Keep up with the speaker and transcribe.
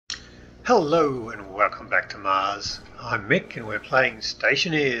Hello and welcome back to Mars. I'm Mick and we're playing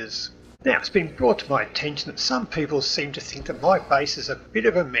Stationeers. Now, it's been brought to my attention that some people seem to think that my base is a bit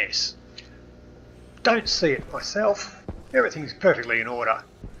of a mess. Don't see it myself. Everything's perfectly in order.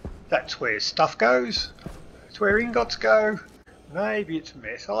 That's where stuff goes. That's where ingots go. Maybe it's a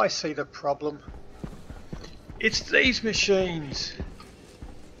mess. I see the problem. It's these machines.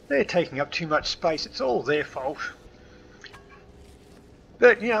 They're taking up too much space. It's all their fault.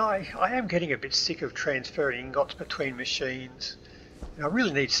 But, you know, I am getting a bit sick of transferring ingots between machines. And I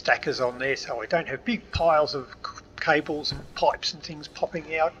really need stackers on there so I don't have big piles of cables and pipes and things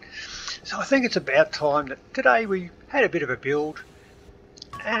popping out. So I think it's about time that today we had a bit of a build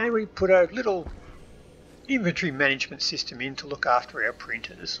and we put a little inventory management system in to look after our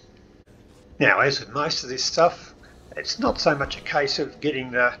printers. Now, as with most of this stuff, it's not so much a case of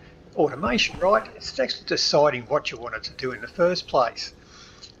getting the automation right, it's actually deciding what you want it to do in the first place.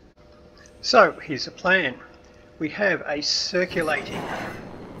 So here's the plan. We have a circulating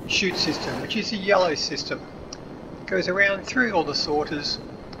chute system, which is a yellow system. It goes around through all the sorters,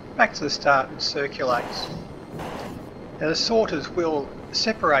 back to the start and circulates. Now the sorters will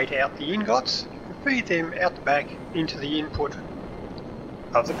separate out the ingots and feed them out the back into the input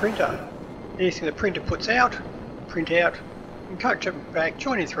of the printer. Anything the printer puts out, print out, and coach it back,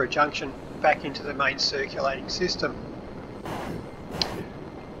 join in through a junction, back into the main circulating system.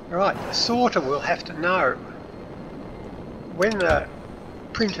 Right, the sorter will have to know when the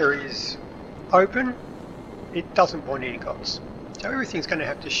printer is open, it doesn't want ingots. So everything's going to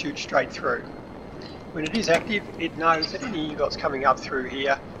have to shoot straight through. When it is active, it knows that any ingots coming up through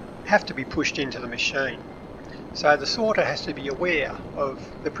here have to be pushed into the machine. So the sorter has to be aware of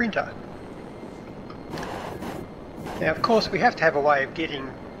the printer. Now, of course, we have to have a way of getting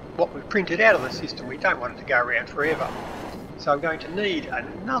what we've printed out of the system. We don't want it to go around forever. So I'm going to need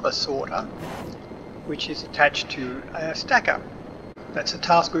another sorter, which is attached to a stacker. That's the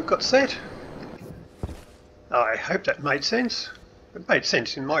task we've got set. I hope that made sense. It made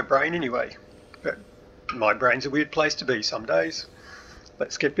sense in my brain anyway, but my brain's a weird place to be some days.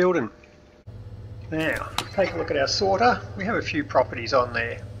 Let's get building. Now, take a look at our sorter. We have a few properties on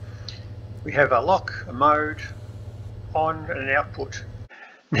there. We have a lock, a mode, on and an output.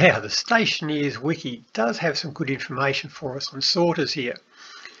 Now, the Stationeers wiki does have some good information for us on sorters here.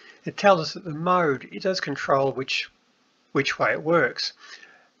 It tells us that the mode, it does control which way it works.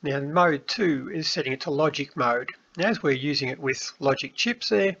 Now, mode 2 is setting it to logic mode. Now, as we're using it with logic chips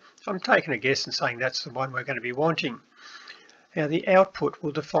there, I'm taking a guess and saying that's the one we're going to be wanting. Now, the output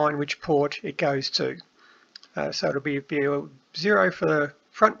will define which port it goes to. So it'll be a 0 for the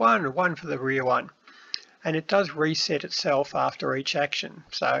front one and 1 for the rear one. And it does reset itself after each action,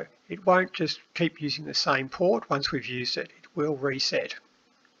 so it won't just keep using the same port once we've used it, it will reset.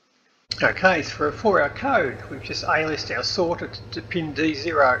 Okay, so for our code, we've just A-list our sorter to pin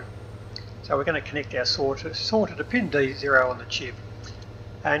D0. So we're going to connect our sorter to pin D0 on the chip.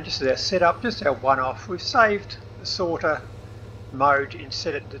 And just as our setup, just our one-off, we've saved the sorter mode and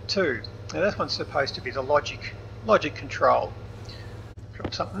set it to 2. Now this one's supposed to be the logic control.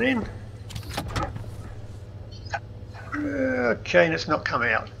 Drop something in. Okay, and it's not come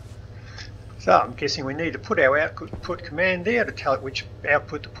out. So I'm guessing we need to put our output command there to tell it which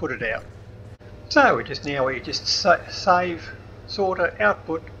output to put it out. So we just save sorter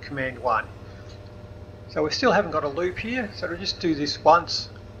output command 1. So we still haven't got a loop here, so we'll just do this once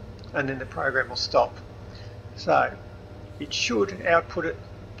and then the program will stop. So it should output it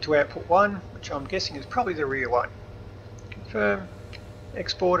to output 1, which I'm guessing is probably the rear one. Confirm,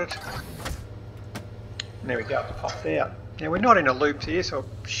 export it. And there we go, it popped out. Now we're not in a loop here, so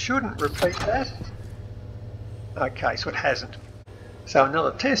I shouldn't repeat that. Okay, so it hasn't. So another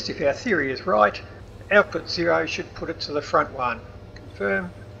test, if our theory is right, output 0 should put it to the front one.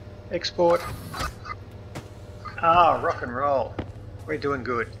 Confirm, export. Rock and roll. We're doing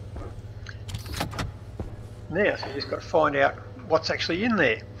good. Now, so you just got to find out what's actually in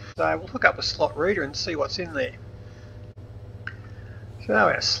there. So we'll hook up a slot reader and see what's in there. So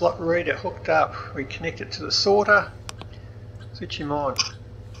our slot reader hooked up, we connect it to the sorter, switch him on.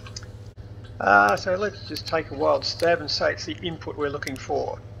 So let's just take a wild stab and say it's the input we're looking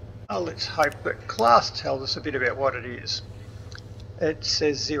for. Let's hope that class tells us a bit about what it is. It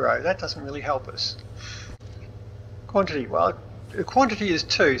says 0, that doesn't really help us. Quantity, well, the quantity is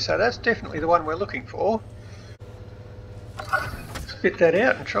 2, so that's definitely the one we're looking for. Spit that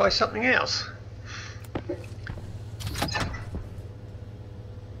out and try something else.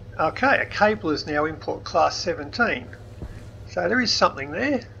 Okay, a cable is now import class 17. So there is something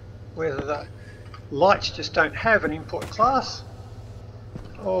there. Whether the lights just don't have an import class,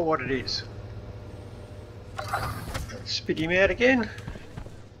 or what it is. Let's spit him out again.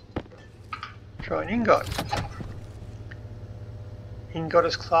 Try an ingot. Ingot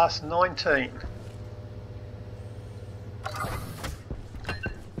is class 19.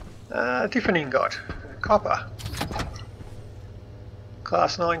 Different ingot. Copper.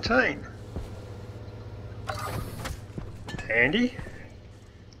 Class 19. Handy.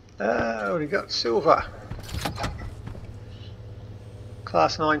 We've got silver.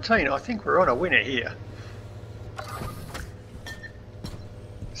 Class 19. I think we're on a winner here.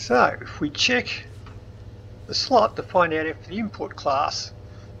 So if we check the slot to find out if the input class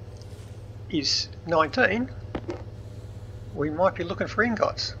is 19, we might be looking for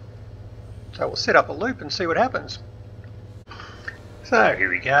ingots. So we'll set up a loop and see what happens. So here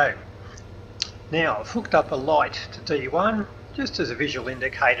we go. Now I've hooked up a light to D1 just as a visual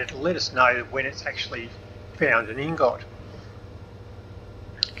indicator to let us know when it's actually found an ingot.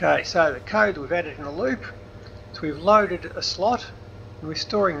 Okay, so the code we've added in the loop, so we've loaded a slot and we're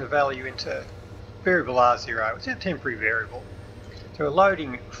storing the value into variable R0. It's our temporary variable. So we're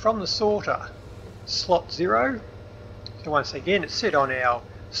loading from the sorter slot 0. So once again it's set on our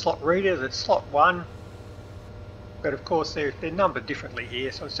slot reader that's slot 1, but of course they're numbered differently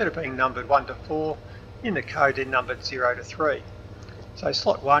here. So instead of being numbered 1 to 4, in the code they're numbered 0 to 3. So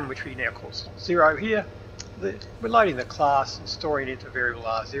slot 1, which we now call slot 0 here, we're loading the class and storing it into variable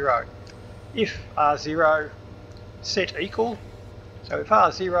R0. If R0 set equal, so if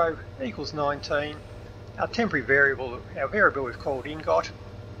R0 equals 19, our temporary variable, our variable we've called ingot,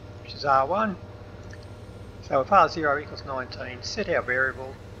 which is R1. So if R0 equals 19, set our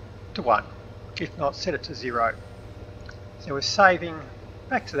variable to 1. If not, set it to 0. So we're saving,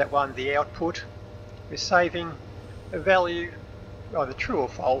 back to that one, the output. We're saving a value either true or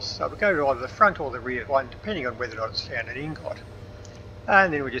false, so we go to either the front or the rear one, depending on whether or not it's found an ingot.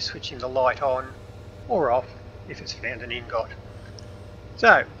 And then we're just switching the light on or off if it's found an ingot.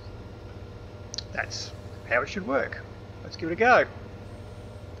 So that's how it should work. Let's give it a go.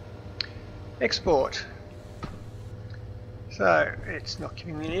 Export. So it's not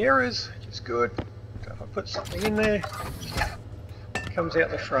giving me any errors, which is good. So if I put something in there, it comes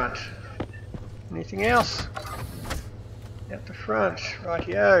out the front. Anything else? Out the front,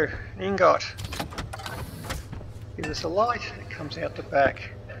 rightio, ingot. Gives us a light, it comes out the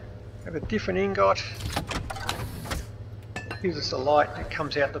back. Have a different ingot. Gives us a light, it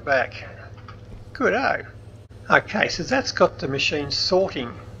comes out the back. Good-o. Okay, so that's got the machine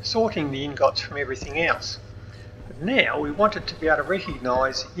sorting the ingots from everything else. But now we want it to be able to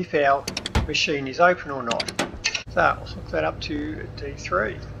recognise if our machine is open or not. So I'll hook that up to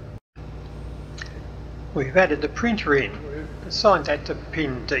D3. We've added the printer in. We've assigned that to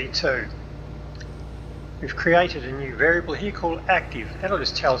pin D2. We've created a new variable here called active. That'll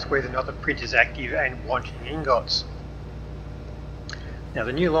just tell us whether or not the print is active and wanting ingots. Now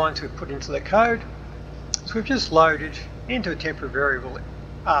the new lines we've put into the code, so we've just loaded into a temporary variable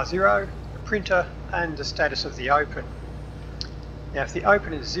R0, the printer, and the status of the open. Now if the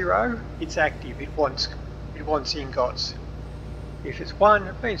open is 0, it's active, it wants ingots. If it's 1,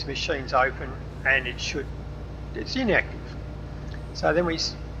 it means the machine's open and it's inactive. So then we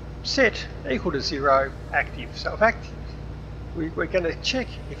set equal to 0, active. So if active, we're going to check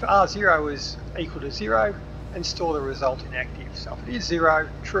if R0 is equal to 0 and store the result in active. So if it is 0,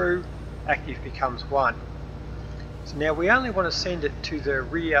 true, active becomes 1. So now we only want to send it to the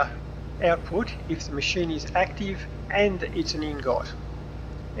rear output if the machine is active and it's an ingot.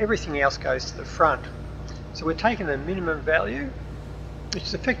 Everything else goes to the front. So we're taking the minimum value, which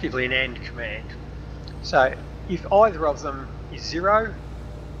is effectively an AND command. So if either of them is 0,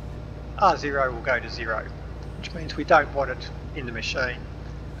 R0 will go to 0, which means we don't want it in the machine.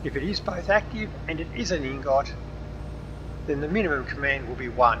 If it is both active and it is an ingot, then the minimum command will be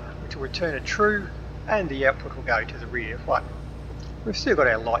 1, which will return a true, and the output will go to the rear 1. We've still got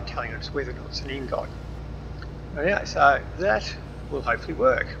our light telling us whether or not it's an ingot. Okay, so that will hopefully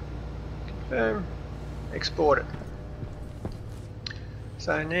work. Confirm, export it.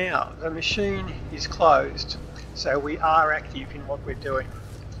 So now the machine is closed, so we are active in what we're doing.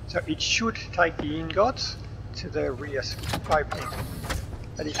 So it should take the ingots to the rear opening.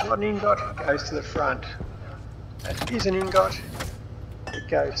 That is not an ingot, it goes to the front. That is an ingot, it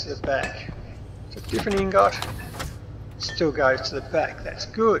goes to the back. It's a different ingot, it still goes to the back. That's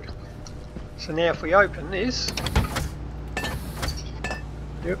good. So now if we open this,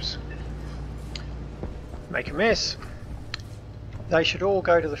 oops, make a mess. They should all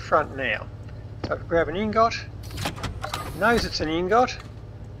go to the front now. So if we grab an ingot, it knows it's an ingot,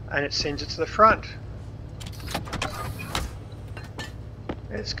 and it sends it to the front.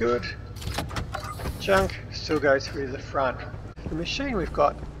 That's good. Junk still goes through the front. The machine we've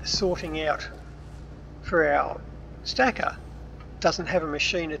got sorting out for our stacker doesn't have a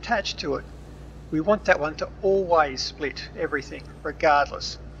machine attached to it. We want that one to always split everything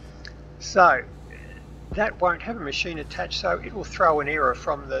regardless. So that won't have a machine attached, so it will throw an error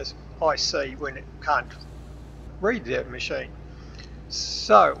from the IC when it can't read the machine.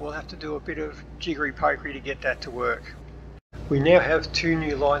 So we'll have to do a bit of jiggery pokery to get that to work. We now have 2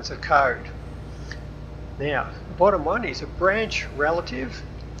 new lines of code. Now the bottom one is a branch relative,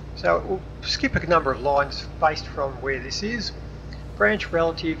 so it will skip a number of lines based from where this is. Branch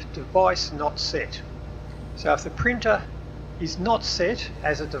relative device not set. So if the printer is not set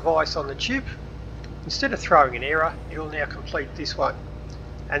as a device on the chip, instead of throwing an error, it will now complete this one.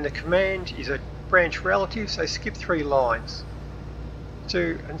 And the command is a branch relative, so skip 3 lines,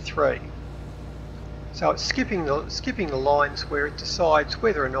 2 and 3. So it's skipping the lines where it decides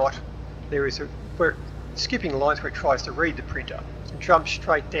whether or not there is skipping the lines where it tries to read the printer and jumps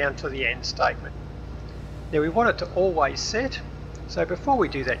straight down to the end statement. Now we want it to always set, so before we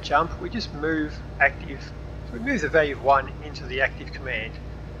do that jump, we just move active. So we move the value of 1 into the active command.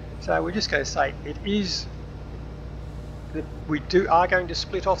 So we're just going to say it is that we are going to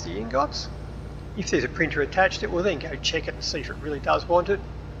split off the ingots. If there's a printer attached, it will then go check it and see if it really does want it.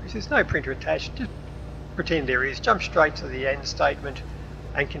 If there's no printer attached, just pretend there is, jump straight to the end statement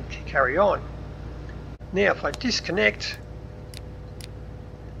and can carry on. Now if I disconnect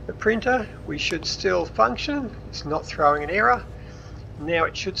the printer, we should still function. It's not throwing an error. Now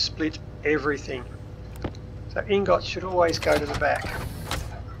it should split everything. So ingots should always go to the back.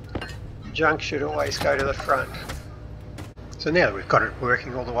 Junk should always go to the front. So now that we've got it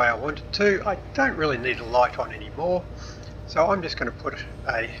working all the way I want it to, I don't really need a light on anymore. So I'm just going to put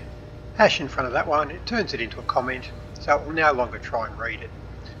a hash in front of that one. It turns it into a comment, so it will no longer try and read it.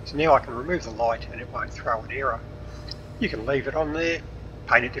 So now I can remove the light and it won't throw an error. You can leave it on there,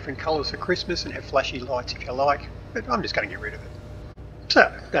 paint it different colours for Christmas and have flashy lights if you like, but I'm just going to get rid of it.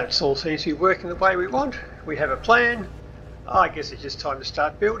 So that all seems to be working the way we want. We have a plan. I guess it's just time to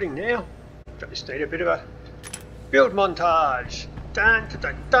start building now. Just need a bit of a build montage. Dun, dun,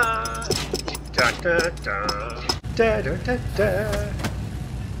 dun, dun, dun, dun, dun, dun, dun, dun.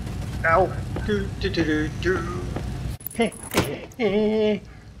 Ow. Do, do, do, do, do. He, he, he.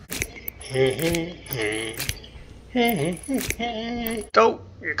 He, he, he. He, he, he. Oh,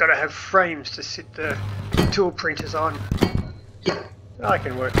 you've got to have frames to sit the tool printers on. I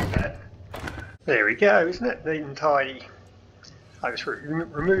can work with that. There we go, isn't it neat and tidy? I just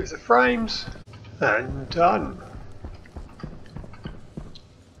remove the frames and done.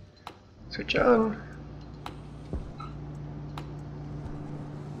 Switch on.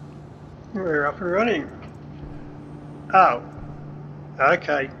 We're up and running. Oh,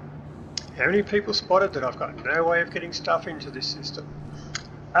 okay. How many people spotted that I've got no way of getting stuff into this system?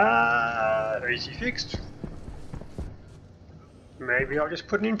 Easy fixed. Maybe I'll just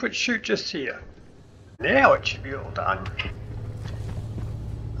put an input chute just here. Now it should be all done.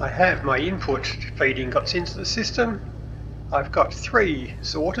 I have my input feed ingots into the system. I've got 3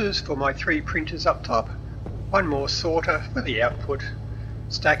 sorters for my 3 printers up top. 1 more sorter for the output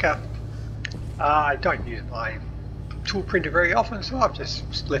stacker. I don't use my tool printer very often, so I've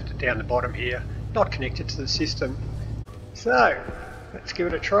just left it down the bottom here, not connected to the system. So, let's give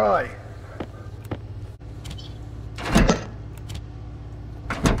it a try.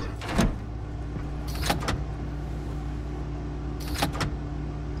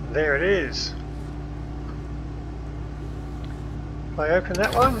 There it is. If I open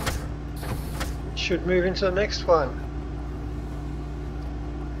that one, it should move into the next one.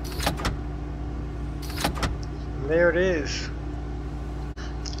 And there it is.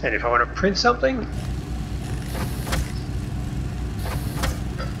 And if I want to print something,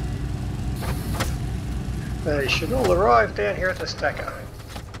 they should all arrive down here at the stacker.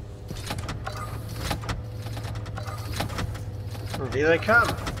 And here they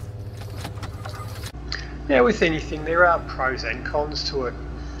come. Now with anything there are pros and cons to it.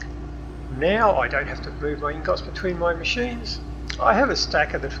 Now I don't have to move my ingots between my machines. I have a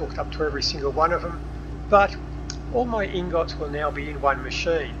stacker that's hooked up to every single one of them, but all my ingots will now be in one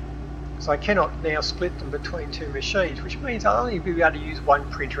machine. So I cannot now split them between 2 machines, which means I'll only be able to use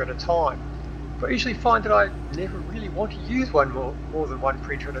 1 printer at a time. But I usually find that I never really want to use more than 1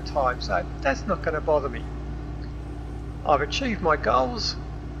 printer at a time, so that's not going to bother me. I've achieved my goals.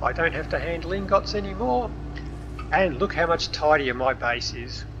 I don't have to handle ingots anymore, and look how much tidier my base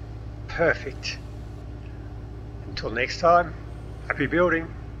is. Perfect. Until next time, happy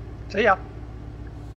building. See ya.